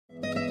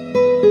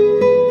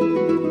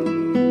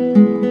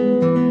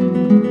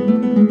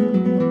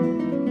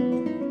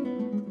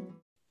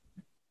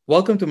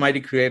Welcome to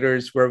Mighty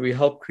Creators, where we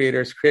help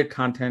creators create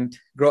content,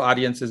 grow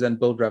audiences, and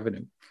build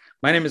revenue.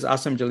 My name is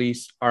Asam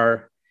Jalis.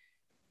 Our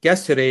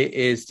guest today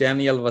is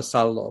Daniel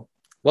Vassallo.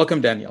 Welcome,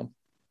 Daniel.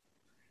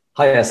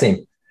 Hi,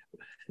 Asim.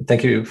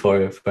 Thank you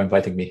for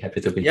inviting me. Happy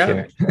to be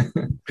here.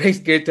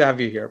 Great to have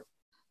you here.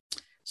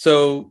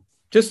 So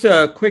just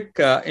a quick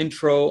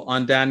intro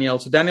on Daniel.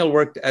 So Daniel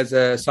worked as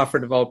a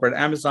software developer at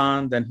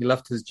Amazon. Then he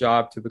left his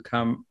job to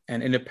become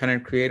an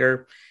independent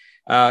creator.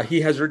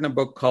 He has written a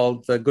book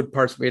called The Good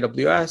Parts of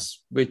AWS,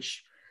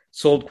 which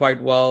sold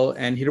quite well.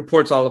 And he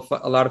reports a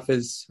lot of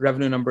his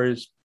revenue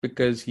numbers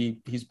because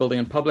he's building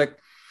in public.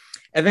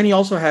 And then he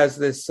also has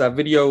this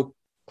video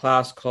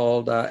class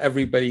called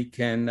Everyone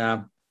Can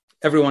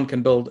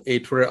Build a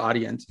Twitter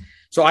Audience.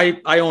 So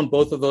I own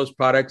both of those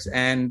products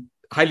and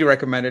highly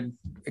recommended,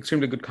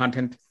 extremely good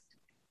content.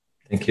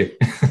 Thank you.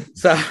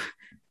 So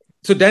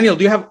Daniel,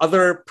 do you have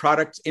other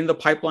products in the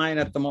pipeline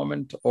at the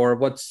moment, or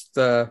what's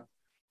going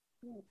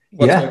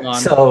on?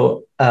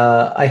 So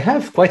I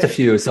have quite a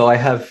few. So I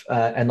have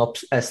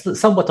a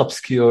somewhat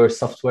obscure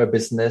software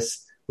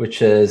business,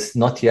 which is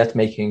not yet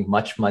making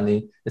much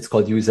money. It's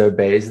called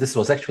Userbase. This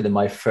was actually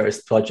my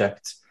first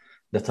project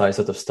that I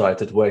sort of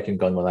started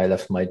working on when I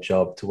left my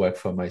job to work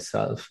for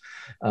myself.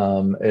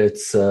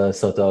 It's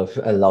sort of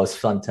allows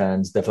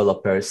front-end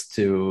developers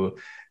to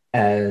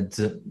add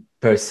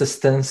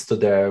persistence to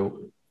their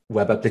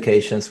web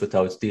applications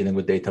without dealing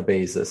with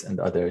databases and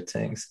other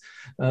things.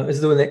 It's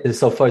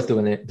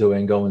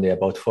doing only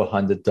about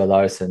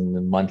 $400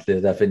 in monthly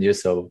revenue,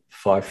 so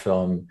far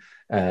from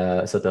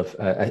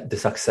the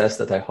success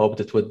that I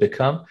hoped it would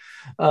become.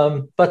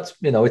 But,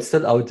 it's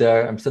still out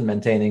there. I'm still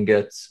maintaining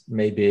it.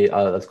 Maybe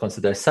I'll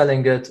consider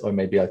selling it, or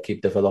maybe I'll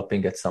keep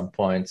developing at some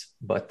point,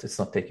 but it's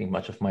not taking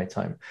much of my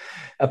time.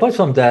 Apart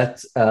from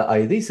that,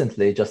 I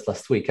recently, just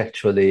last week,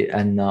 actually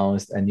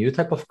announced a new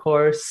type of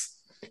course.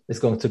 It's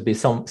going to be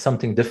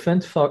something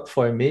different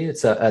for me.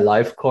 It's a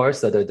live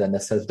course rather than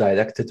a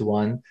self-directed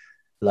one,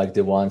 like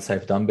the ones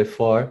I've done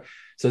before.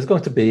 So it's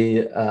going to be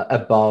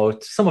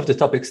about some of the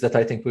topics that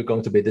I think we're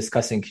going to be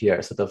discussing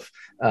here, sort of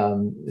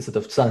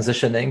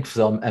transitioning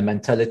from a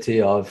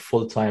mentality of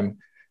full-time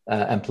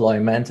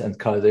employment and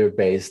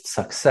career-based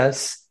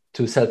success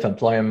to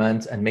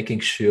self-employment and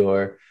making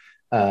sure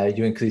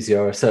you increase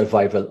your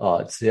survival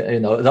odds.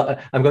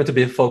 I'm going to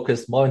be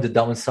focused more on the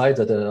downside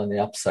rather than on the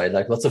upside.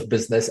 Like lots of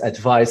business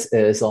advice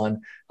is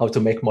on how to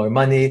make more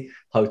money,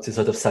 how to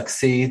sort of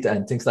succeed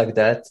and things like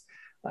that.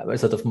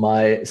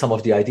 Some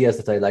of the ideas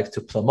that I like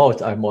to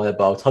promote are more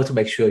about how to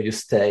make sure you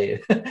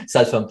stay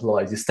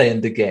self-employed, you stay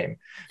in the game,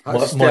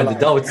 more on the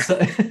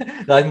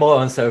downside, like more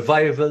on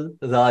survival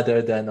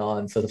rather than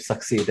on sort of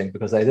succeeding,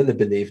 because I really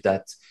believe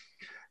that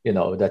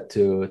that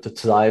to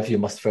thrive, you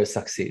must first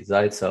succeed,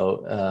 right?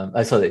 So,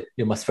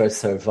 you must first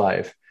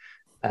survive.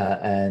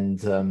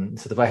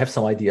 I have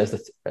some ideas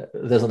that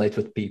resonate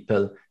with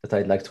people that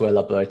I'd like to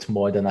elaborate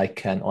more than I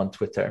can on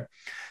Twitter.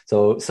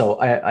 So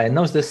I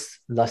announced this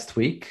last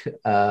week,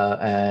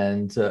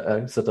 I'm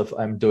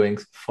doing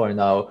for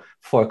now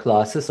 4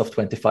 classes of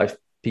 25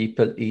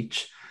 people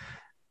each.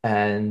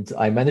 And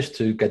I managed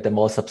to get them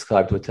all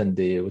subscribed within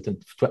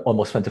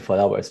almost 24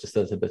 hours, just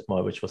a little bit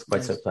more, which was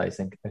quite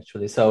surprising,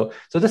 actually. So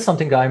that's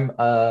something I'm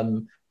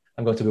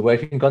going to be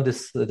working on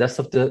the rest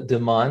of the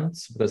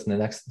month, because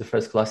the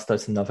first class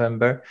starts in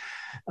November,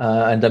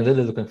 and I'm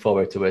really looking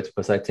forward to it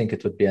because I think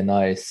it would be a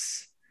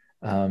nice,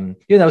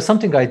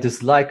 something I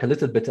dislike a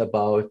little bit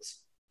about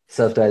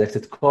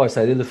self-directed course.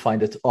 I really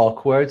find it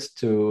awkward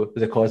to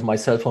record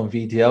myself on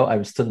video.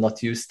 I'm still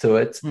not used to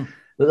it.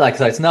 Like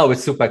right now,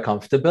 it's super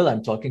comfortable.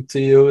 I'm talking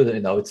to you,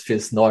 it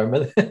feels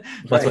normal.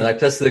 But when I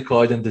press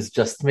record and it's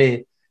just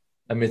me,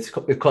 I mean,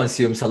 it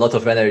consumes a lot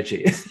of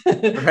energy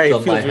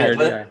from my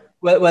head.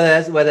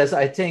 Whereas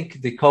I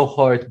think the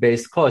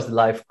cohort-based course, the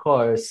live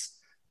course,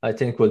 I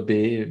think will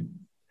be,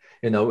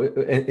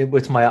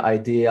 with my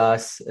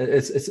ideas,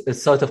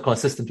 it's sort of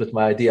consistent with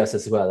my ideas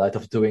as well, right?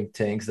 Of doing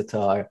things that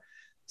are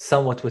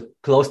somewhat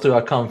close to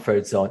our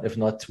comfort zone, if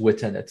not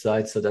within it,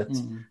 right? So that,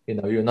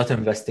 you're not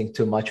investing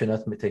too much, you're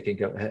not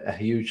taking a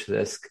huge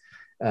risk,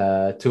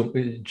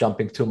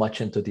 jumping too much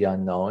into the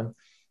unknown,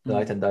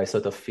 right? And I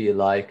sort of feel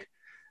like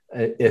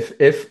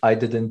if I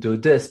didn't do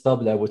this,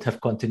 probably I would have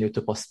continued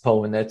to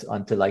postpone it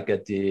until I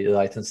get the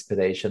right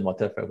inspiration,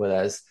 whatever.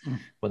 Whereas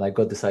when I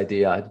got this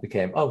idea, it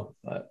became, I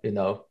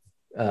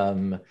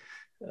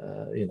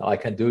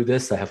can do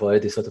this. I have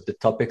already sort of the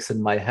topics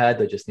in my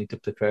head. I just need to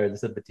prepare a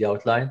little bit the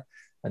outline.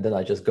 And then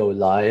I just go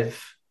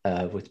live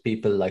with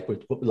people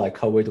like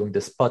how we're doing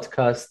this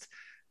podcast,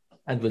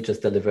 and we'll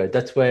just deliver it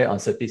that way,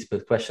 answer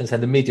people's questions.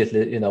 And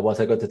immediately, once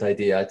I got that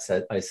idea,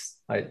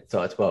 I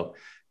thought, well,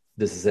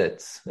 this is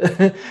it.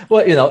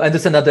 Well, and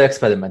it's another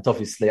experiment.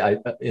 Obviously,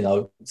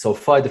 so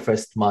far the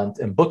first month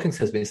in bookings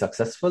has been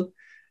successful.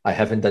 I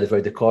haven't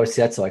delivered the course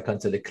yet, so I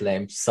can't really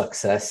claim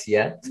success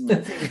yet.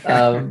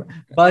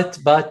 But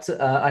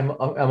I'm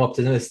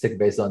optimistic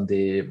based on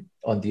the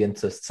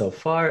interest so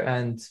far,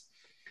 and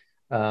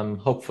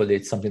hopefully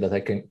it's something that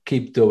I can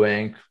keep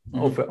doing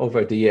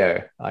over the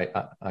year.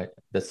 I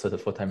that's sort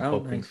of what I'm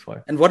hoping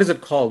for. And what is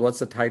it called? What's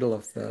the title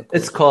of the course?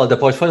 It's called The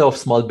Portfolio of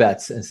Small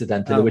Bets,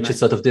 incidentally, which is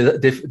sort of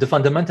the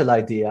fundamental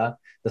idea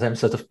that I'm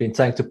sort of been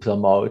trying to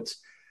promote,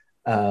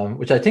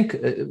 which I think,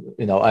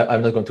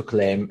 I'm not going to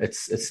claim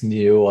it's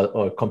new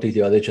or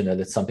completely original.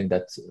 It's something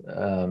that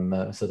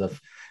sort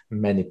of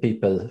many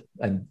people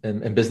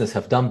in business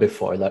have done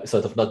before, like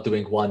sort of not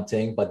doing one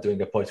thing, but doing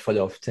a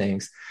portfolio of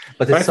things.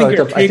 But it's I think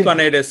your take on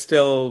it is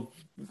still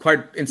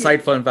quite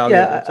insightful and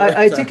valuable. Yeah,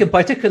 I think in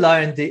particular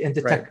in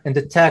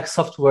the tech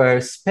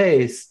software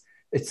space,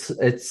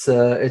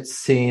 it's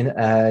seen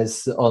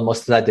as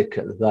almost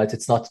radical, right?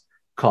 It's not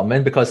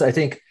common because I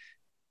think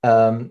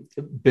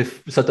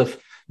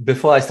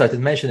before I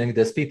started mentioning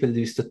this, people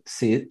used to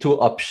see two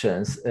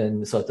options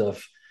in sort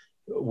of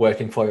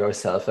working for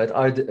yourself, right?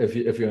 Either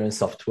if you're in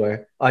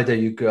software, either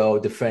you go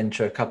the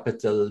venture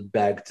capital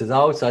backed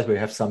route, right, where you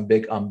have some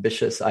big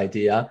ambitious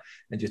idea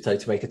and you try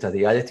to make it a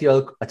reality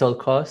at all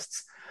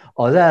costs,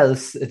 or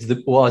else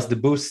was the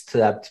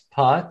bootstrapped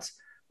part,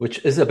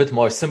 which is a bit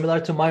more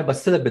similar to mine, but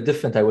still a bit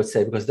different, I would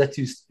say, because that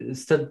you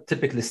still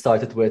typically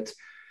start with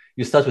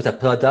a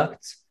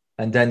product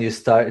and then you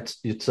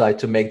try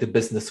to make the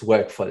business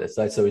work for it,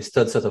 right? So you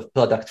still sort of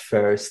product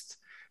first,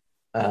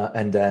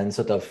 and then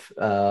sort of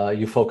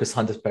you focus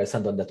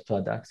 100% on that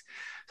product.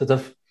 Sort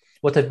of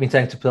what I've been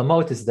trying to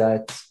promote is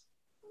that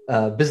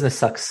business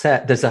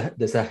success,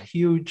 there's a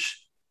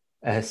huge,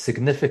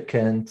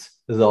 significant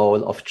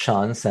role of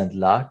chance and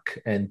luck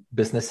in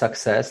business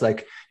success.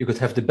 Like you could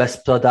have the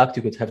best product,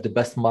 you could have the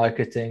best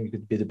marketing, you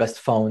could be the best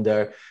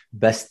founder,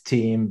 best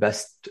team,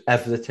 best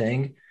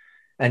everything,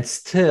 and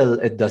still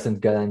it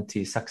doesn't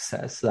guarantee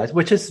success, right?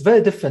 Which is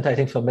very different, I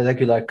think, from a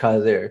regular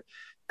career.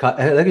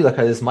 A regular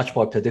career is much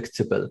more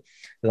predictable,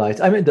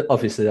 right? I mean,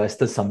 obviously there's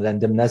still some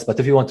randomness, but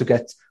if you want to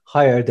get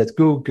hired at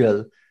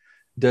Google,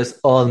 there's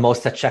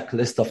almost a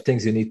checklist of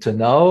things you need to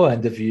know.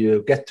 And if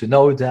you get to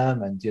know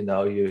them and,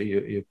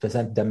 you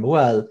present them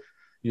well,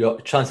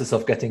 your chances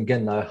of getting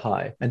in are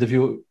high. And if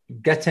you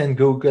get in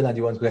Google and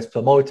you want to get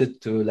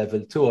promoted to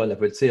level 2 or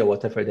level 3 or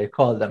whatever they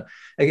call them,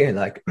 again,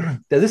 like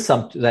there is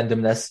some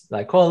randomness,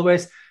 like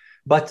always,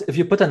 but if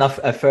you put enough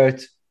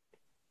effort,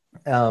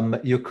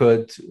 you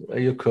could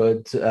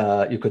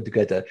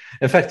get it.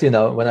 In fact,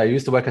 when I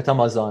used to work at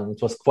Amazon,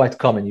 it was quite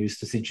common. You used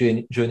to see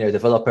junior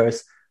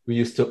developers. We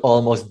used to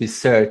almost be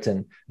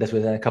certain that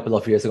within a couple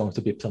of years they're going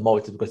to be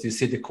promoted because you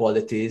see the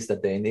qualities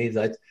that they need.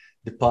 That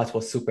the path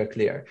was super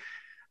clear.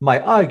 My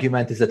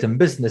argument is that in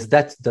business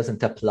that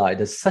doesn't apply.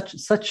 There's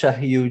such a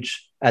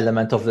huge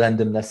element of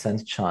randomness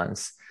and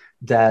chance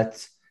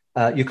that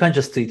you can't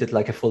just treat it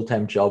like a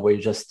full-time job where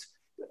you just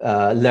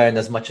learn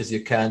as much as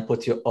you can,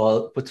 put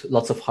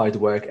lots of hard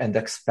work and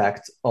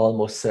expect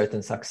almost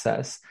certain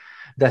success.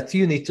 That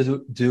you need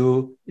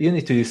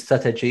to use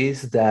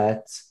strategies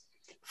that,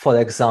 for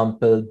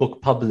example,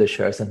 book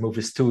publishers and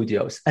movie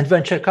studios and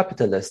venture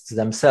capitalists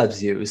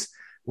themselves use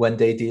when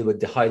they deal with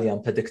the highly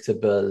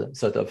unpredictable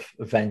sort of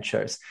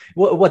ventures.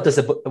 What does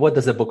a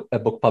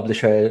book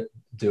publisher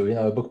do?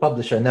 A book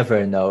publisher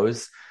never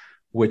knows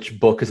which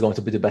book is going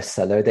to be the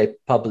bestseller. They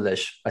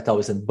publish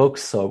 1,000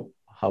 books, so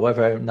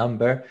however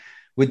number,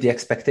 with the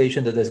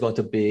expectation that there's going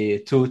to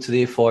be 2,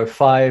 3, 4,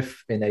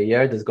 5 in a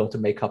year that's going to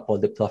make up all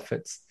the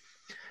profits.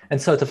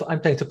 And sort of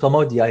I'm trying to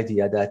promote the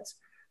idea that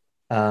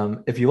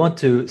if you want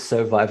to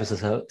survive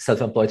as a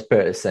self-employed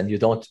person, you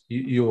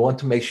want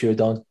to make sure you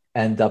don't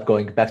end up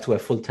going back to a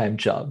full-time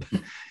job.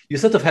 You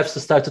sort of have to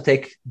start to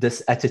take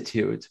this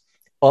attitude,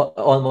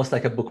 almost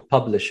like a book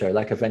publisher,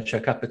 like a venture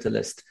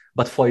capitalist,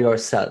 but for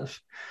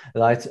yourself,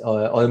 right?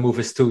 Or a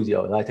movie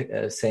studio,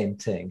 right? Same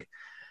thing.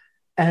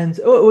 And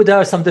there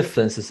are some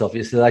differences,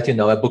 obviously. Like,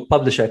 a book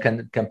publisher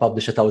can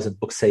publish 1,000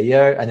 books a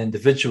year. An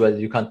individual,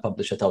 you can't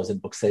publish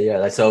 1,000 books a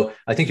year. Right? So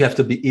I think you have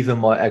to be even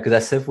more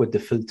aggressive with the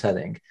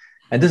filtering.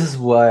 And this is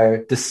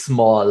where the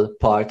small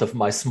part of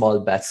my small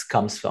bets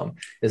comes from,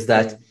 is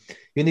that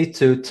you need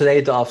to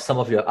trade off some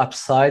of your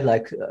upside,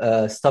 like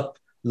stop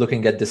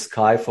looking at the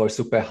sky for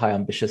super high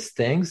ambitious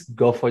things,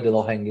 go for the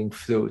low-hanging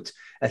fruit,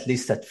 at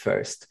least at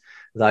first.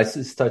 Right?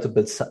 So start to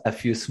build a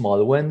few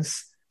small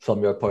wins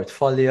from your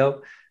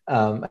portfolio.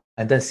 And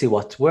then see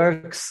what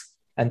works.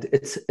 And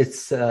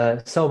it's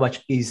so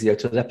much easier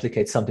to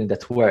replicate something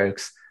that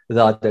works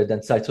rather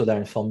than try to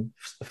learn from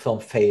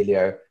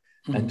failure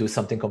and do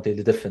something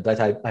completely different.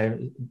 I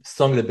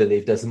strongly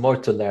believe there's more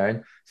to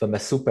learn from a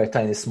super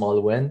tiny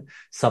small win,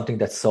 something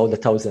that sold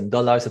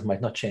 $1,000. It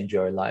might not change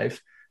your life,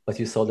 but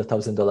you sold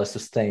 $1,000 to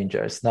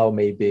strangers. Now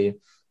maybe,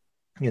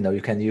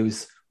 you can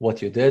use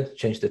what you did,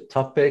 change the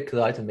topic,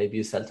 right? And maybe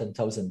you sell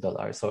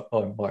 $10,000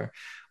 or more.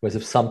 Whereas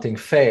if something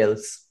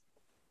fails,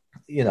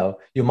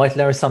 you might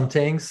learn some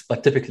things,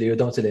 but typically you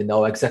don't really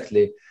know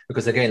exactly,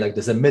 because again, like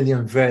there's a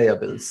million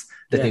variables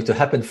that need to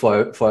happen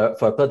for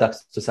a product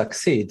to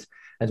succeed.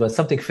 And when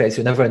something fails,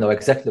 you never know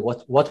exactly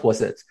what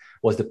was it.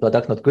 Was the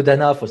product not good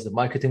enough? Was the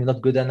marketing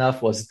not good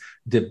enough? Was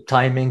the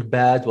timing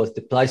bad? Was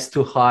the price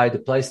too high? The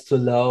price too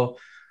low?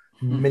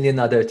 million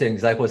other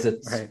things. Like, was it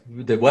Right.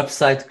 the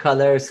website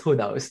colors? Who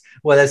knows?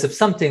 Whereas if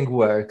something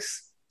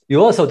works,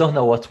 you also don't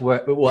know what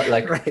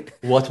Right.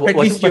 At what,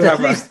 least you but at have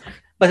least,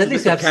 a you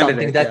list of have something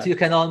candidates. that Yeah. you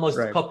can almost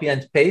Right. copy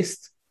and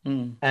paste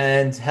Mm.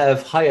 and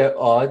have higher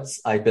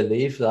odds, I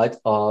believe, right,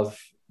 of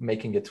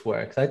making it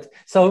work, right?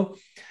 So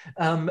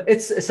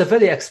it's a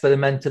very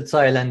experimental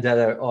trial and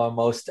error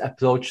almost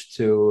approach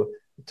to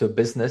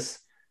business,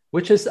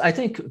 which is, I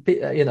think,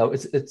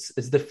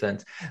 it's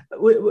different.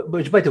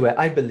 Which, by the way,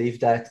 I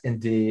believe that in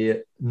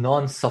the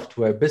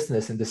non-software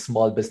business, in the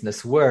small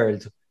business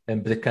world,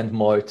 in brick and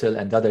mortar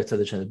and other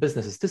traditional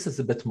businesses, this is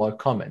a bit more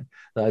common.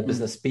 Right?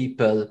 Business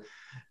people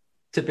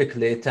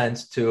typically tend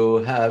to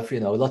have,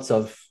 lots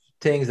of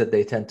things that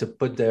they tend to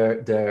put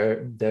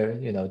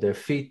their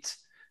feet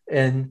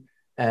in,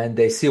 and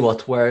they see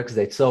what works,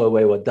 they throw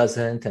away what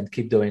doesn't, and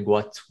keep doing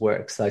what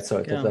works. Right,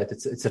 sort of, right.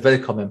 It's a very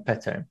common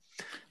pattern.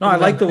 No, I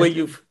like the way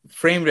you've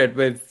framed it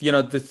with,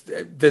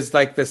 there's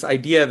like this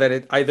idea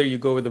that either you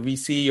go with a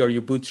VC or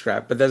you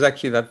bootstrap, but there's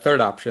actually that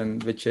third option,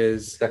 which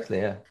is exactly,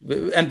 yeah.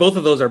 And both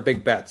of those are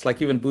big bets.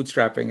 Like even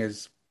bootstrapping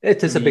is.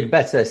 It is a big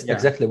bet, yes, yeah.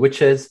 Exactly.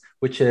 Which is,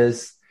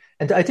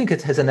 and I think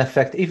it has an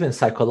effect even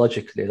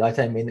psychologically, right?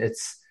 I mean,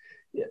 it's,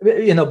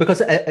 because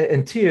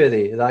in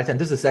theory, right, and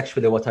this is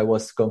actually what I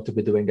was going to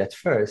be doing at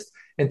first.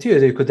 In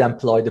theory, you could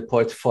employ the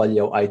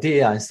portfolio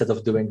idea instead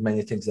of doing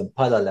many things in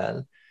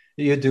parallel.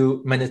 You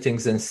do many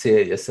things in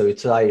series. So you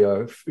try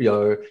your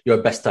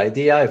best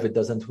idea. If it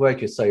doesn't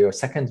work, you try your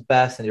second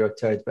best and your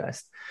third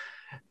best.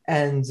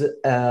 And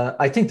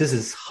I think this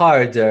is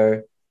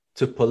harder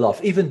to pull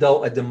off, even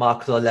though at the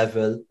macro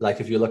level, like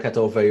if you look at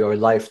over your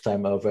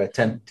lifetime, over a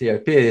 10-year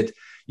period,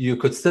 you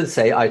could still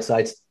say I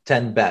tried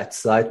 10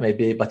 bets, right?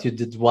 Maybe, but you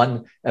did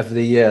one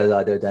every year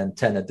rather than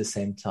 10 at the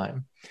same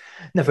time.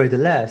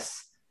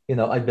 Nevertheless,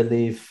 I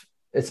believe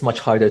it's much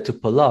harder to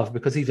pull off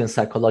because even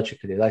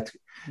psychologically, right?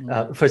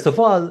 First of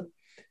all,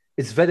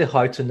 it's very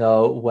hard to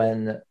know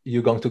when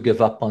you're going to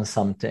give up on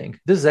something.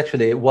 This is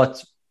actually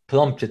what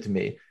prompted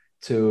me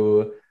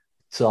to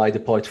try the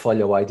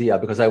portfolio idea,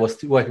 because I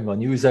was working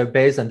on user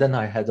base, and then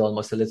I had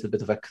almost a little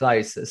bit of a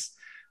crisis.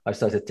 I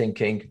started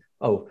thinking,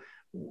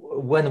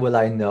 when will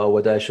I know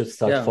whether I should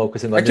start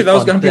focusing on Actually, that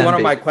was going to be one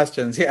of my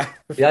questions. Yeah.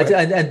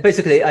 And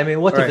basically, I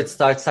mean, what if it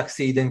starts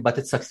succeeding, but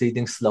it's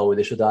succeeding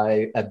slowly? Should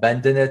I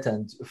abandon it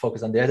and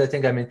focus on the other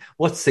thing? I mean,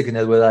 what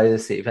signal will I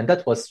receive? And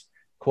that was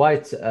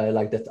quite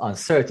like that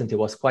uncertainty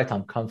was quite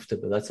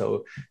uncomfortable.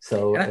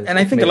 And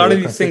I think a lot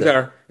of these things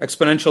are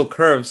exponential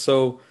curves.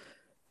 So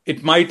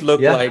it might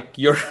look like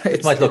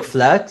it might look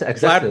flat,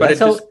 exactly. Flat, but it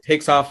just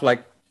takes off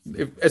like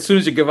as soon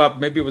as you give up,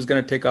 maybe it was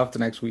going to take off the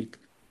next week.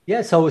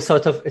 Yeah, so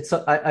sort of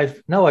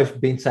I've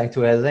been trying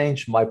to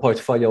arrange my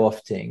portfolio of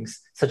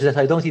things such that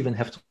I don't even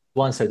have to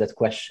answer that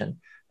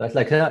question. But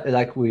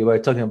like we were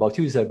talking about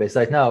user base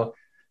right now,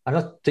 I'm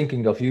not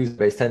thinking of user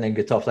base, turning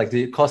it off. Like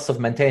the costs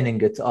of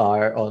maintaining it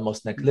are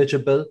almost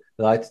negligible,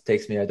 right? It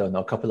takes me, I don't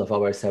know, a couple of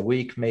hours a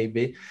week,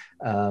 maybe.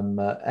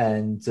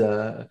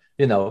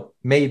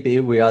 Maybe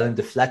we are in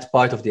the flat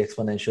part of the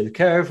exponential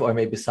curve, or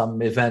maybe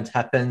some event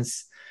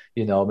happens,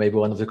 maybe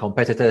one of the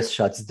competitors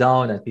shuts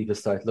down and people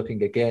start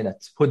looking again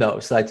at, who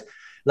knows? Like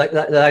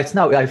right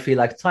now, I feel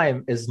like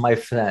time is my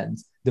friend.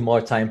 The more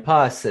time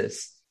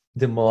passes,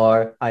 the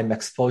more I'm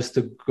exposed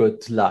to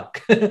good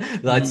luck,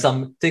 right?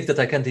 Some things that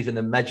I can't even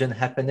imagine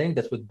happening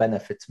that would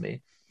benefit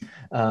me.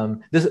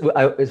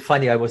 It's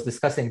funny, I was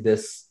discussing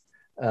this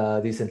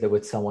recently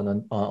with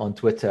someone on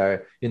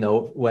Twitter,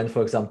 when,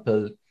 for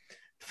example,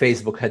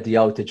 Facebook had the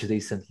outage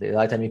recently,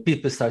 right? I mean,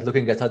 people start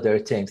looking at other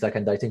things,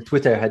 and I think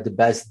Twitter had the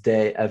best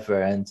day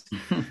ever. And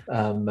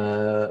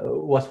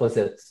what was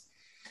it?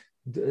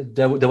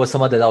 There was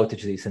some other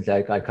outage recently,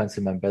 I can't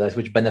remember,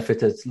 which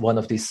benefited one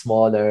of these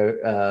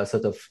smaller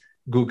sort of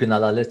Google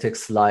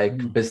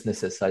Analytics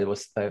businesses. I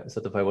was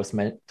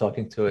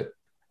talking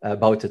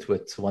about it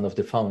with one of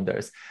the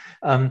founders.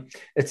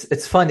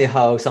 It's funny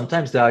how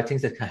sometimes there are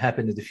things that can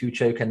happen in the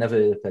future you can never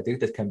really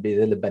predict that can be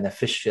really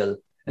beneficial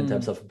in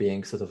terms of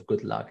being sort of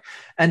good luck.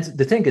 And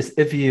the thing is,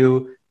 if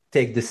you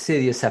take the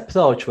serious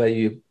approach where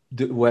you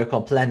work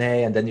on plan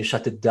A and then you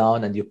shut it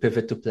down and you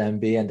pivot to plan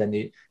B and then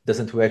it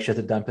doesn't work, shut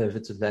it down,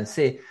 pivot to plan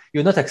C,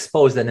 you're not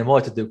exposed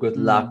anymore to the good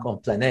luck on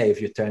plan A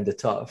if you turned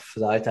it off,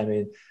 right? I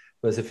mean,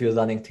 whereas if you're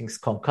running things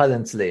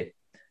concurrently,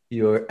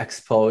 you're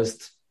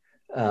exposed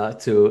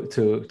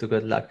to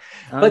good luck.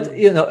 But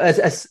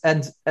as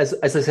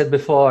I said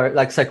before,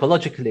 like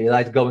psychologically,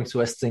 like going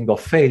through a string of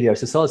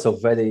failures is also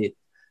very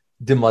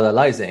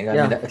demoralizing. I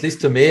mean, at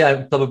least to me,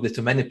 and probably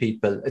to many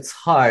people, it's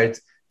hard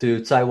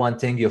to try one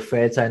thing, you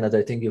fail, try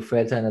another thing, you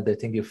fail, try another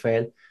thing, you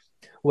fail.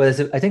 Whereas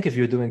I think if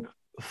you're doing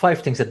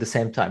 5 things at the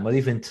same time, or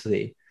even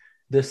 3,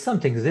 there's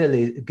something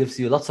really gives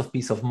you lots of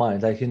peace of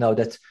mind. Like,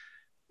 that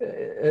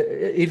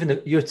even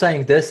if you're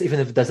trying this, even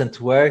if it doesn't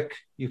work,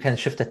 you can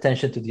shift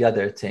attention to the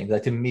other thing,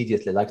 like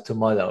immediately, like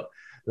tomorrow,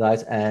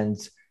 right? And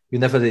you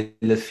never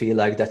really feel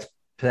like that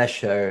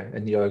pressure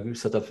in your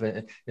sort of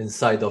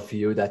inside of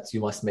you that you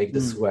must make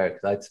this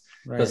work, right?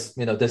 Because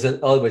there's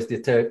always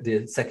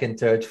the second,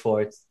 third,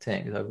 fourth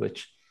thing,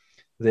 which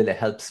really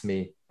helps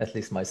me, at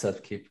least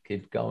myself,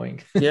 keep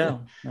going. Yeah.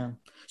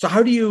 So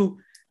how do you,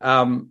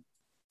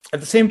 at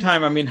the same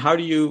time, I mean,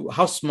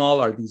 how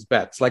small are these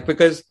bets? Like,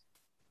 because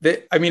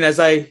as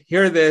I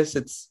hear this,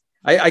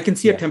 I can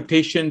see a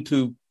temptation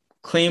to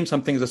claim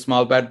something as a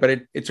small bet,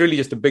 but it's really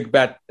just a big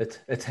bet. It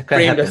can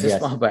framed happen, as a yes.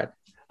 small bet.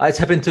 It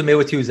happened to me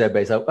with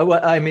Userbase.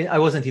 I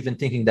wasn't even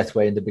thinking that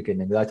way in the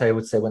beginning. Right? I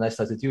would say when I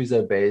started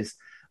Userbase,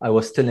 I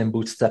was still in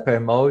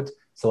bootstrapper mode.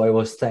 So I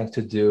was trying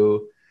to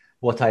do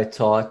what I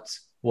thought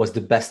was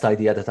the best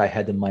idea that I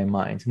had in my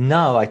mind.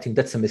 Now I think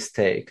that's a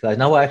mistake. Like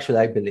now I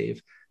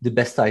believe the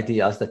best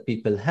ideas that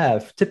people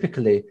have,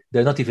 typically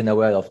they're not even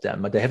aware of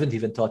them, or they haven't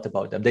even thought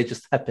about them. They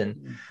just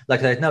happen.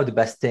 Like right now, the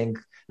best thing,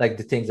 like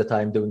the things that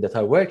I'm doing that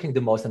are working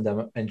the most and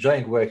I'm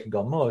enjoying working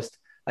on most,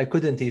 I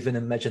couldn't even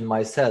imagine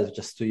myself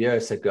just 2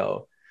 years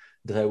ago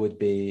that I would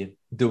be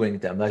doing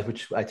them, right?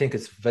 Which I think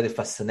is a very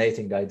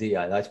fascinating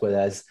idea, right?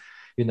 Whereas,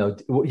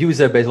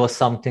 Userbase was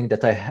something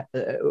that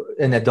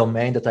in a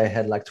domain that I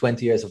had like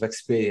 20 years of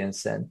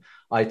experience in.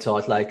 I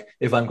thought like,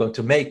 if I'm going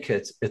to make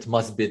it, it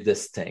must be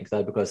this thing,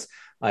 right? Because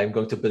I'm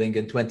going to bring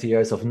in 20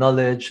 years of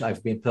knowledge.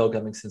 I've been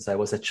programming since I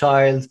was a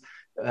child,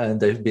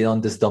 and I've been on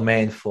this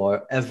domain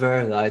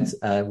forever,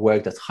 right?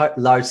 Worked at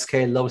large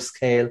scale, low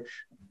scale.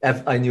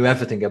 I knew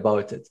everything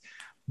about it,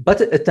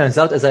 but it turns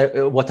out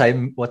what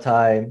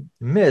I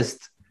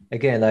missed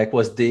again, like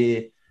was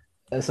the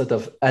sort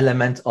of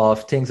element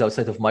of things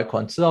outside of my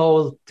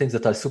control, things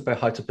that are super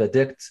hard to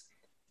predict,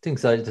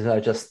 things that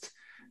are just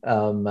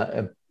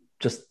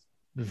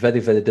very,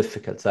 very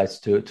difficult, right,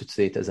 to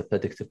treat as a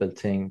predictable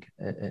thing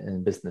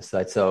in business,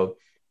 right? So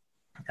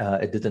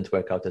it didn't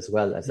work out as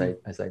well as I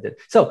did.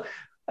 So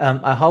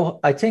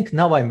I think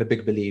now I'm a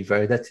big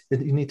believer that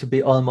you need to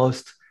be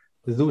almost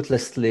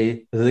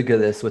ruthlessly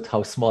rigorous with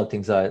how small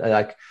things are.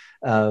 Like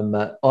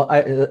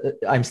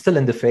I'm still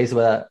in the phase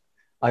where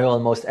I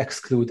almost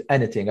exclude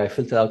anything. I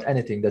filter out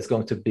anything that's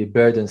going to be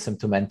burdensome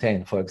to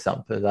maintain, for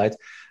example, right?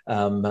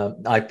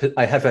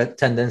 I have a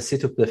tendency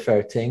to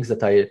prefer things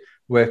that I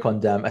work on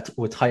them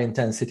with high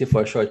intensity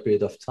for a short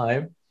period of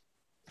time,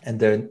 and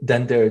then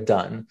they're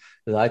done,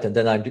 right? And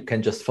then I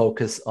can just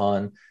focus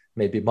on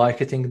maybe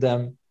marketing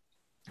them,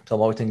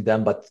 promoting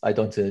them, but I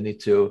don't really need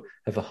to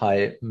have a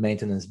high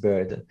maintenance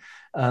burden.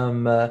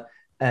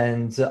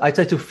 And I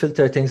try to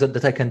filter things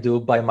that I can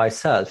do by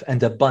myself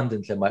and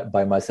abundantly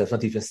by myself,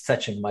 not even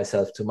stretching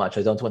myself too much.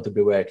 I don't want to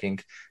be working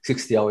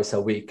 60 hours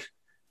a week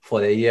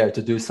for a year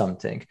to do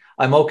something.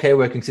 I'm okay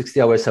working 60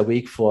 hours a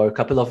week for a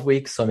couple of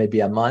weeks, or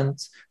maybe a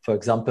month, for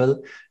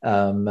example,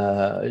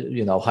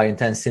 high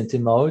intensity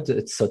mode.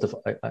 It's sort of,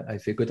 I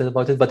feel good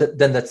about it, but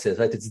then that's it,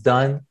 right? It's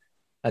done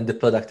and the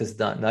product is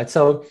done, right?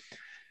 So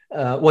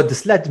what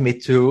this led me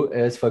to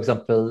is, for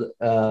example,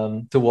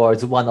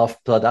 towards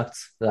one-off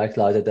products, right,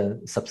 rather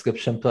than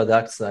subscription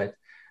products, right,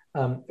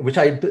 which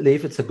I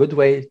believe it's a good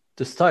way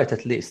to start,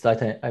 at least.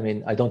 Right?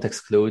 I don't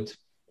exclude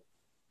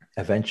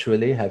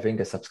eventually having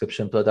a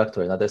subscription product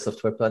or another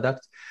software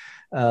product,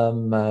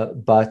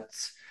 but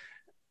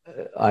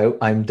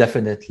I'm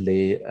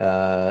definitely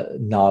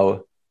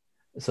now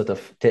sort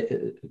of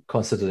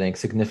considering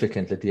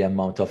significantly the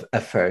amount of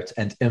effort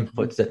and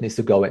input that needs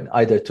to go in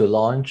either to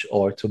launch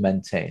or to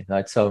maintain,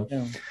 right? So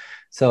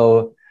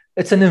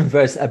it's an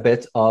inverse a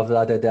bit of,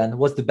 rather than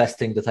what's the best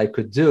thing that I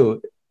could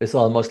do, it's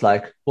almost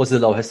like what's the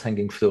lowest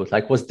hanging fruit,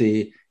 like what's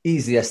the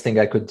easiest thing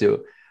I could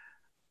do,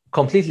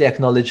 completely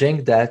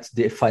acknowledging that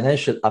the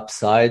financial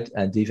upside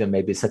and even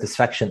maybe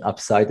satisfaction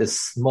upside is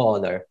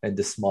smaller in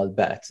the small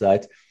bet,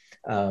 right?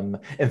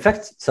 In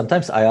fact,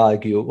 sometimes I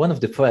argue one of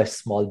the first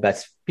small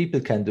bets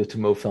people can do to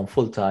move from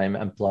full-time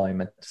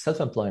employment to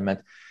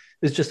self-employment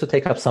is just to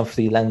take up some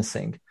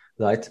freelancing,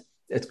 right?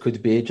 It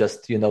could be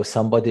just,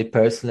 somebody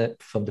personal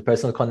from the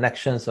personal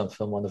connections or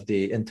from one of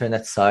the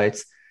internet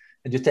sites,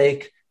 and you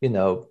take,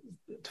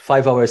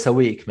 5 hours a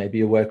week. Maybe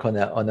you work on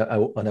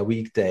a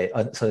weekday,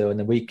 on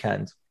a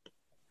weekend,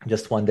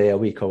 just 1 day a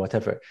week or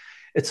whatever.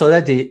 It's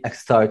already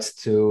starts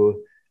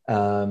to,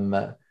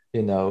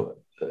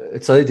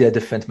 it's already a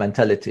different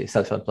mentality,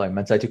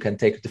 self-employment, right? You can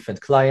take different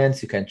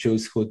clients, you can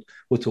choose who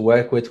to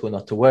work with, who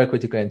not to work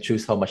with, you can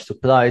choose how much to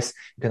price,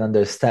 you can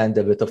understand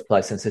a bit of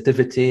price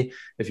sensitivity.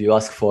 If you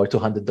ask for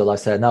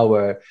 $200 an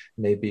hour,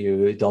 maybe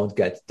you don't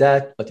get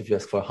that, but if you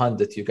ask for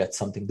 100, you get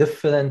something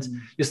different.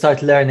 You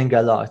start learning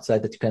a lot,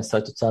 right, that you can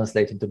start to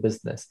translate into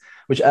business,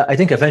 which I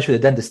think eventually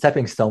then the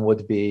stepping stone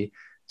would be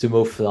to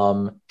move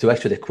to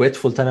actually quit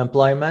full-time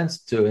employment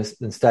to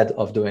instead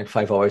of doing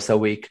 5 hours a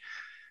week,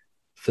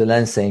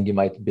 freelancing, you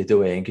might be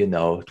doing,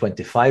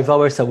 25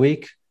 hours a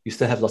week. You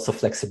still have lots of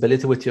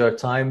flexibility with your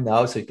time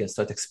now, so you can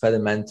start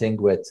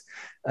experimenting with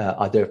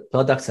other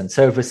products and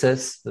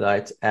services,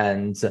 right?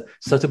 And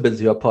start to build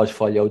your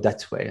portfolio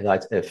that way,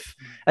 right?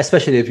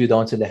 Especially if you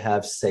don't really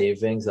have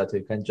savings, that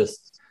you can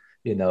just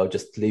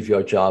leave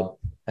your job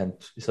and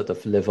sort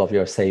of live off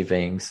your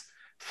savings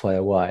for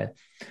a while.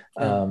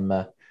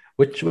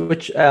 Which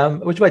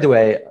by the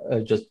way,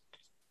 just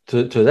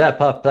to wrap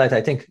up, right?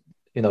 I think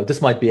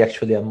this might be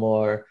actually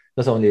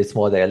not only it's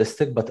more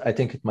realistic, but I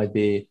think it might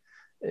be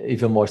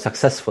even more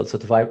successful.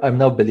 Sort of, I'm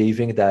now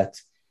believing that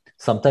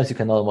sometimes you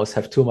can almost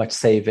have too much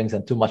savings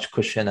and too much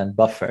cushion and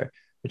buffer,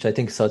 which I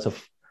think sort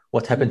of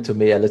what happened to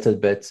me a little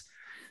bit.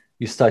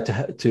 You start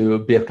to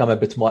become a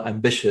bit more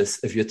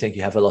ambitious if you think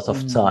you have a lot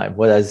of time.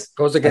 Whereas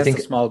goes against I think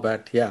the small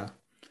bet. Yeah.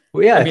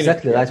 well, yeah, I mean,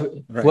 exactly. yeah,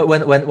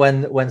 Right.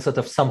 right. When sort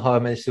of somehow I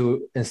managed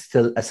to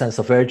instill a sense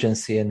of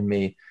urgency in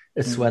me,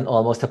 it's when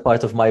almost a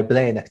part of my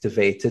brain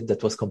activated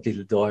that was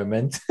completely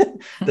dormant,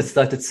 that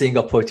started seeing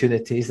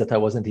opportunities that I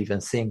wasn't even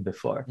seeing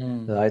before.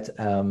 Right. So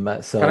Kind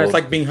of it's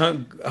like being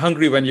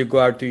hungry when you go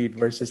out to eat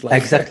versus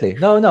like exactly.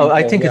 No, being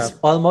I full. think Yeah. it's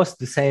almost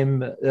the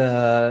same.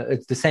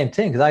 It's the same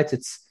thing, right?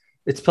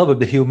 It's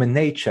probably human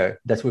nature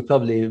that we're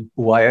probably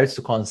wired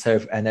to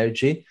conserve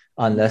energy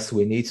unless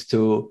we need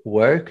to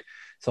work.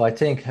 So I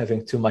think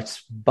having too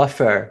much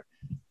buffer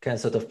can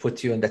sort of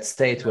put you in that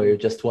state where you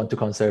just want to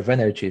conserve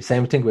energy.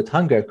 Same thing with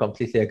hunger.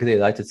 Completely agree,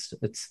 right?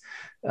 It's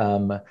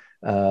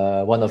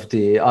one of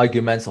the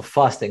arguments of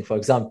fasting, for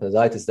example,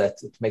 right, is that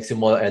it makes you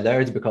more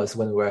alert because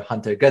when we're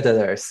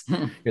hunter-gatherers,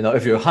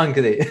 if you're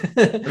hungry,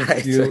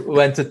 Right. you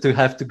wanted to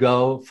have to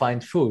go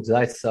find food,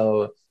 right?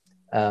 So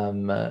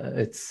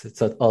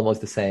it's almost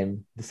the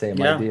same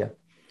idea.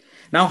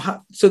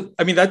 Now, so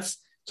I mean,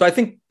 so I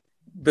think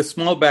the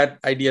small bet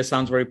idea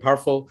sounds very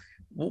powerful.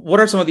 What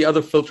are some of the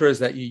other filters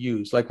that you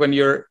use? Like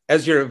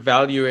as you're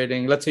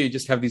evaluating, let's say you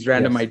just have these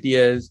random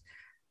ideas,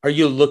 are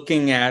you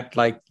looking at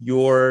like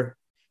your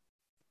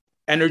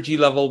energy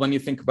level when you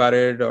think about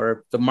it,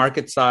 or the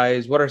market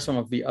size? What are some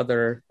of the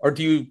other, or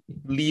do you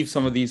leave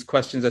some of these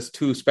questions as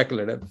too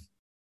speculative?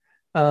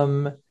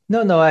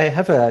 No, I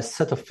have a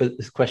set of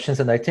questions,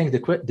 and I think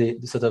the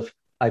sort of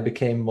I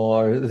became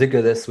more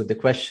rigorous with the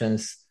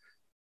questions,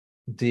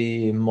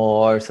 the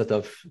more sort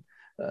of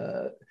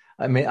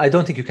I mean, I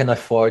don't think you can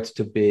afford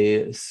to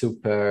be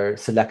super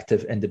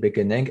selective in the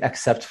beginning,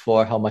 except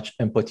for how much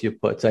input you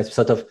put. So it's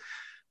sort of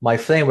my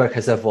framework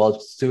has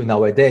evolved to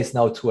nowadays,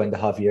 now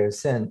 2.5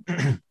 years in,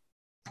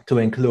 to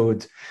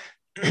include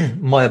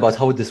more about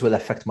how this will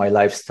affect my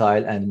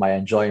lifestyle and my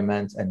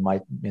enjoyment and my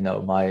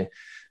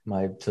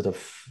sort of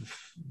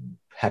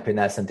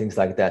happiness and things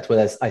like that.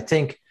 Whereas I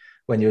think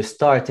when you're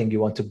starting,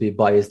 you want to be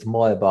biased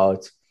more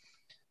about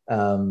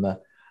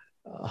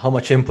how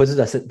much input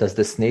does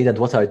this need and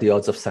what are the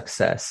odds of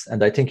success.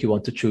 And I think you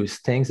want to choose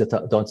things that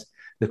don't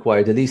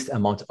require the least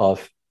amount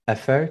of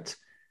effort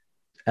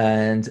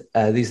and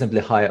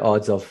reasonably high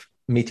odds of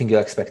meeting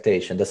your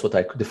expectation. That's what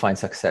I define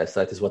success.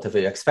 That is whatever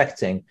you're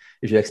expecting.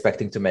 If you're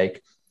expecting to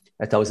make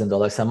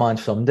 $1,000 a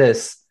month from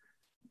this,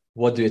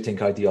 what do you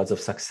think are the odds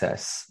of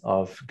success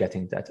of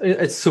getting that?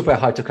 It's super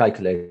hard to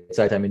calculate,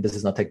 right? I mean, this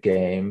is not a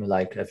game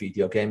like a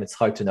video game. It's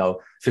hard to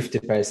know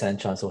 50%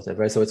 chance or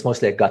whatever. So it's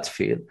mostly a gut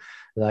feel,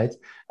 right?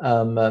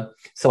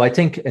 So I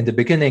think in the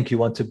beginning, you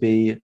want to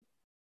be,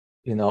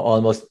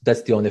 almost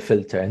that's the only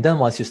filter. And then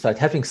once you start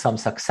having some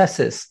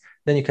successes,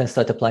 then you can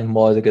start applying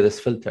more rigorous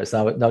filters.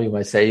 Now you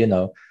might say,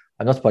 I'm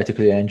not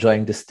particularly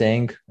enjoying this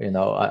thing.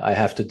 I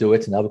have to do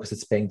it now because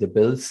it's paying the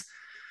bills,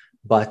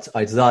 but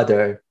I'd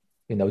rather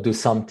do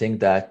something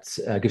that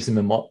gives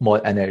me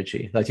more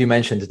energy. Like you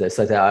mentioned this,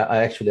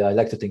 I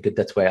like to think it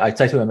that way. I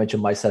try to imagine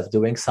myself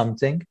doing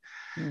something.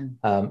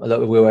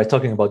 We were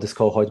talking about this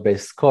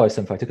cohort-based course,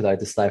 in particular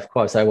this life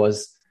course. I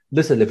was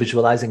literally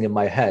visualizing in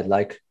my head,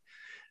 like,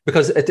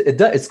 because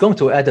it's going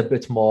to add a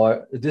bit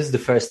more. This is the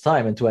first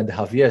time in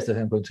 2.5 years that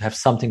I'm going to have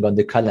something on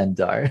the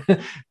calendar.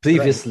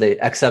 Previously, right,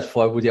 except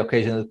for with the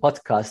occasional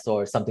podcast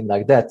or something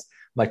like that,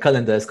 my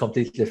calendar is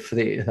completely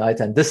free, right?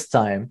 And this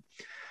time,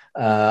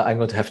 I'm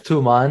going to have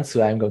 2 months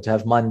where I'm going to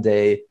have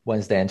Monday,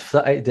 Wednesday, and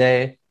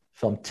Friday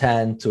from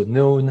 10 to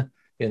noon.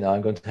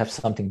 I'm going to have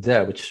something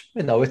there, which,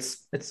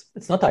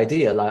 it's not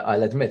ideal,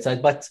 I'll admit. Right?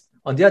 But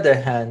on the other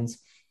hand,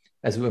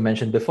 as we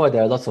mentioned before,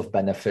 there are lots of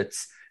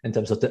benefits in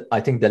terms of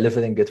I think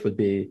delivering it would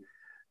be,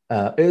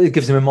 it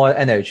gives me more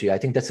energy. I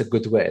think that's a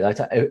good way. Right?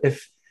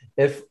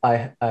 If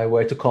I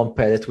were to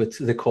compare it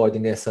with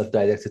recording a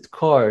self-directed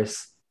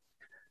course,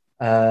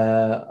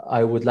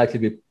 I would likely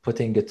be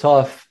putting it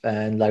off,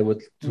 and I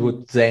would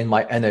drain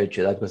my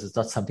energy, right? Because it's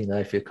not something that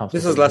I feel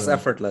comfortable. This is less doing.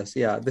 effortless.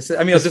 Yeah. This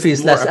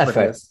feels less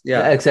effort.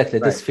 Yeah, exactly.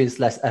 Right. This feels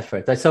less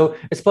effort. Right? So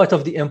it's part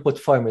of the input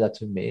formula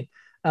to me.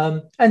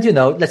 And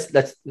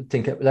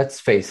let's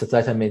face it,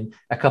 right? I mean,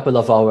 a couple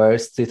of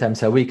hours, 3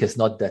 times a week is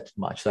not that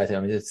much, right? I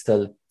mean, it's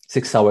still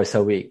 6 hours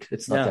a week.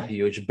 It's not a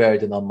huge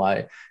burden on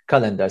my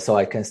calendar, so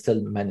I can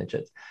still manage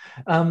it.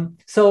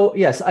 So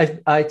yes,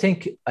 I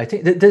think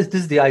this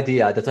is the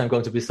idea that I'm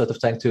going to be sort of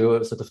trying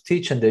to sort of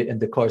teach in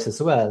the course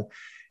as well,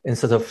 in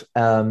sort of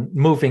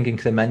moving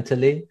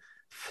incrementally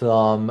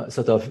from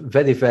sort of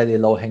very, very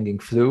low hanging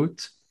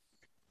fruit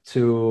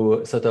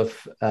to sort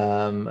of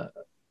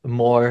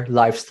more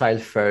lifestyle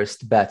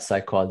first bets,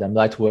 I call them,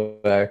 right?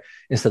 Where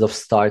instead of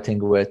starting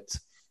with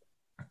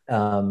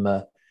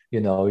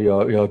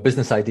your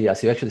business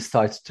ideas, you actually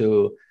start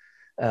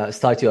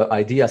your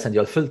ideas and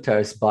your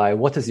filters by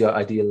what is your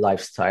ideal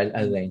lifestyle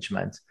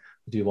arrangement,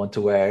 Do you want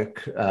to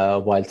work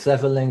while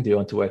traveling? Do you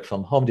want to work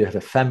from home? Do you have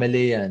a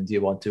family and do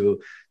you want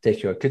to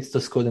take your kids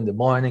to school in the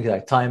morning,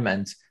 like time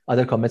and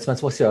other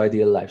commitments? What's your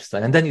ideal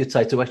lifestyle? And then you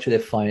try to actually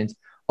find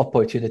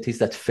opportunities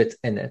that fit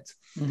in it.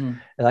 Mm-hmm.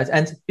 Right.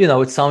 And, you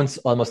know, it sounds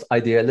almost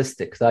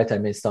idealistic, right? I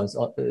mean, it sounds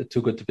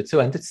too good to be true.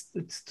 And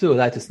it's true,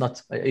 right? It's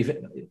not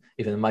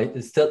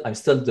I'm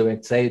still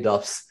doing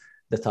trade-offs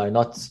that are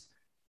not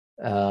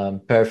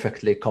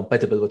perfectly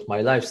compatible with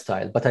my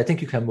lifestyle, but I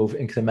think you can move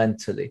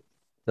incrementally,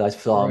 right?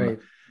 From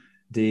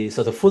the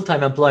sort of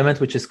full-time employment,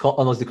 which is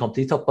almost the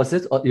complete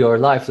opposite. Your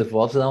life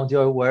revolves around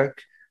your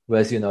work,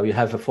 whereas, you know, you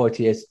have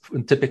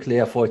typically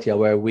a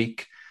 40-hour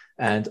week,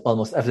 and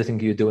almost everything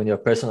you do in your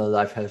personal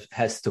life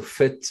has to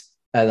fit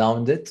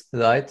around it,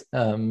 right?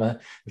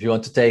 If you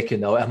want to take, you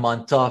know, a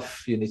month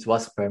off, you need to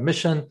ask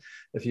permission.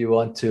 If you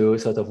want to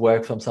sort of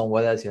work from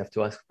somewhere else, you have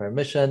to ask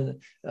permission.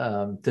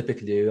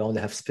 Typically, you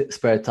only have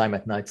spare time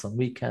at nights on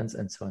weekends,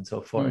 and so on and so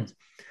forth.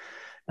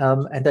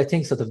 And I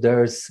think sort of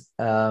there's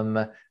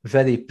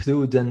very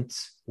prudent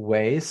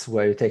ways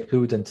where you take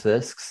prudent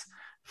risks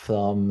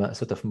from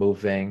sort of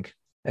moving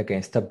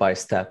again step by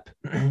step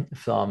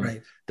from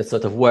the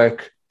sort of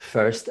work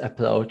first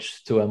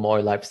approach to a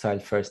more lifestyle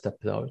first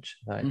approach,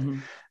 right?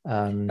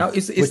 Mm-hmm. Now,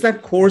 is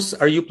that course,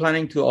 are you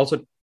planning to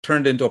also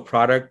turn it into a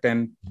product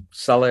and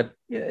sell it?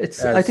 Yeah,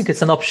 I think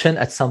it's an option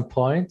at some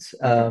point.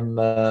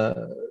 I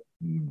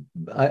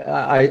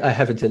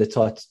haven't really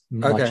thought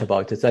much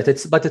about it, right?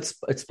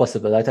 It's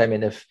possible, right? I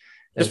mean, if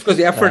because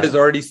the effort is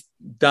already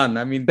done.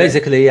 I mean,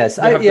 basically, yes.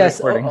 I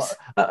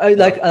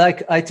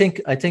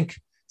think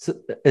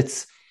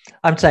it's.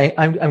 I'm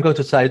going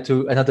to try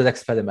to another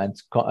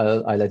experiment.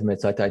 I'll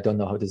admit that I don't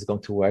know how this is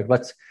going to work,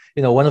 but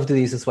you know, one of the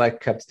reasons why I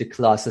kept the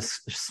classes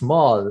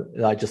small,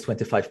 like just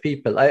 25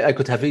 people, I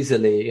could have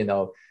easily, you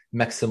know,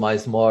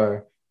 maximized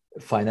more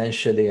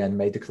financially and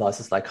made the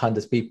classes like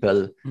 100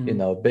 people, you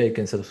know, big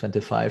instead of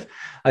 25.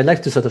 I'd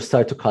like to sort of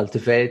start to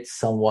cultivate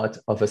somewhat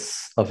of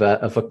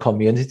a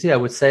community, I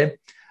would say.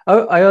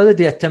 I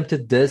already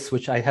attempted this,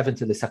 which I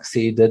haven't really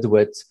succeeded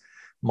with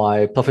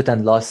my profit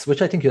and loss,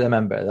 which I think you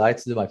remember, right?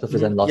 My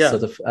profit and loss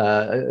sort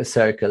of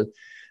circle.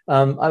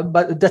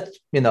 But that,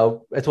 you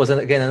know, it was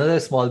again another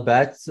small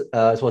bet.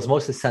 It was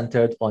mostly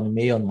centered on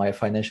me, on my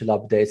financial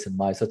updates and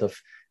my sort of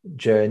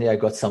journey. I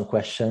got some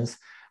questions,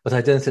 but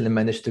I didn't really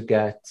manage to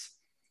get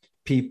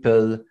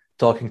people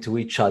talking to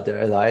each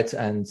other, right?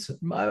 And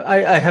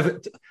I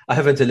haven't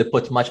really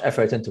put much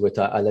effort into it,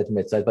 I'll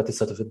admit that, but it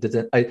sort of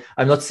didn't.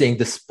 I'm not seeing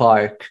the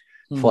spark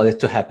for it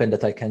to happen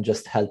that I can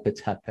just help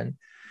it happen.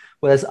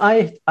 Whereas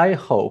I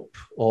hope,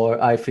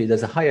 or I feel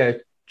there's a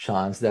higher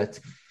chance that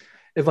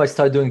if I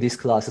start doing these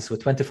classes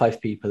with 25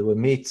 people, we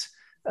meet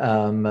 3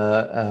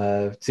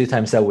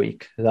 times a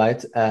week,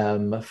 right?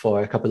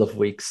 For a couple of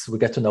weeks, we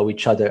get to know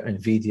each other in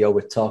video,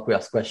 we talk, we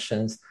ask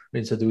questions,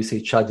 we introduce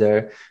each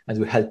other, and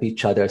we help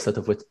each other sort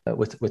of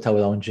with our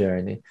own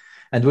journey.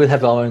 And we'll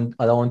have our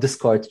own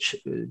Discord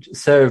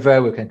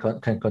server. We can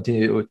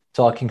continue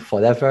talking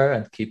forever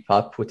and keep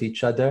up with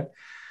each other.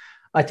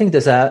 I think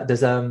there's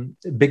a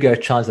bigger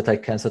chance that I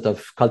can sort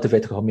of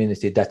cultivate a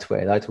community that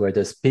way, right? Where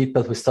there's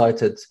people who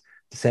started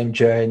the same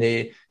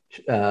journey,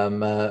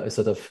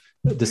 sort of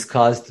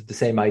discussed the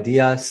same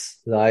ideas,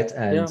 right?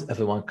 And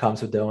everyone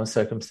comes with their own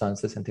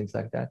circumstances and things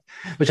like that,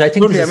 which I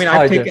think totally. I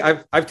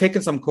mean, I've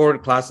taken some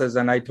cohort classes,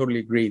 and I totally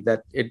agree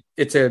that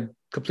it's a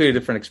completely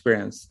different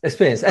experience.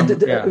 And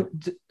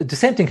the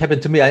same thing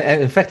happened to me.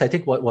 In fact, I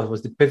think what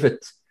was the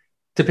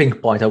tipping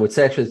point, I would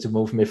say, actually, to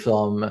move me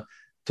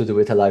to do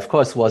it a live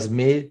course was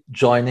me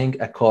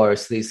joining a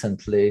course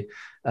recently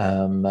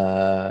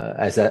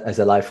as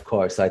a live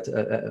course, right?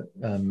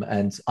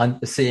 And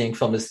seeing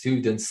from the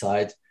student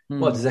side,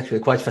 well, it's actually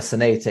quite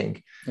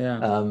fascinating. You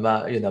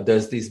know,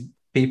 there's these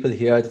people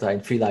here that I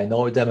feel I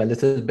know them a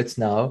little bit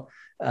now.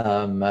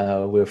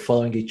 We're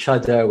following each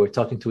other, we're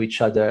talking to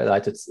each other,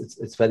 right?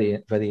 It's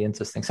very, very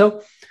interesting.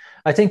 So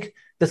I think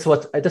that's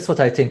what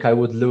I think I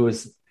would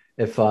lose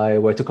if I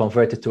were to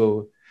convert it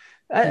to.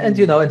 And,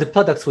 you know, and the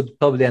products would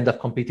probably end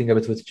up competing a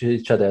bit with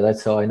each other, right?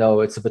 So I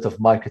know it's a bit of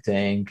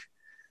marketing.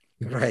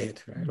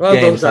 Right. Well,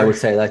 games, I would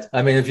say that.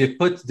 I mean, if you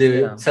put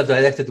the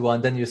self-directed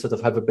one, then you sort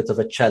of have a bit of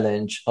a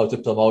challenge how to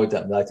promote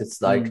them, right?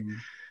 It's like,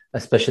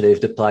 especially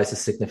if the price is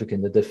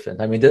significantly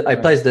different. I mean, I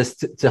priced this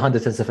to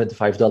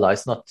 $175.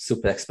 It's not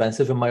super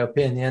expensive in my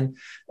opinion.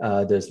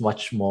 There's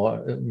much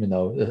more, you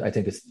know, I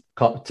think it's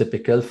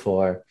typical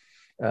for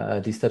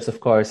these types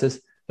of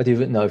courses. But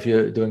even now, if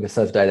you're doing a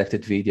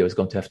self-directed video, it's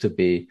going to have to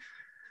be,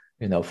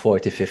 you know,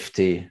 40,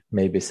 50,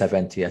 maybe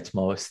 70 at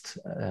most.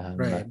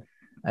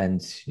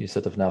 And you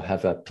sort of now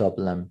have a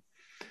problem.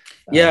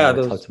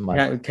 Those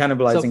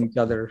cannibalizing each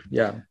other.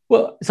 Yeah.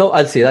 Well, so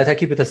I'll see that. I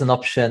keep it as an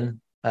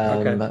option.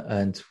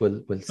 And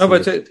we'll see. No,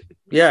 but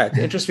it's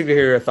interesting to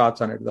hear your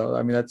thoughts on it, though.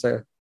 I mean, that's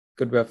a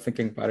good way of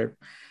thinking about it.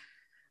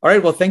 All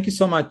right. Well, thank you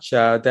so much,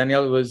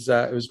 Daniel. It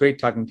was great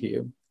talking to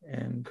you.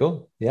 And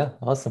cool. Yeah.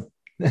 Awesome.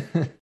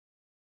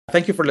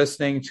 Thank you for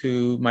listening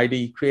to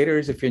Mighty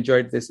Creators. If you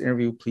enjoyed this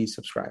interview, please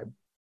subscribe.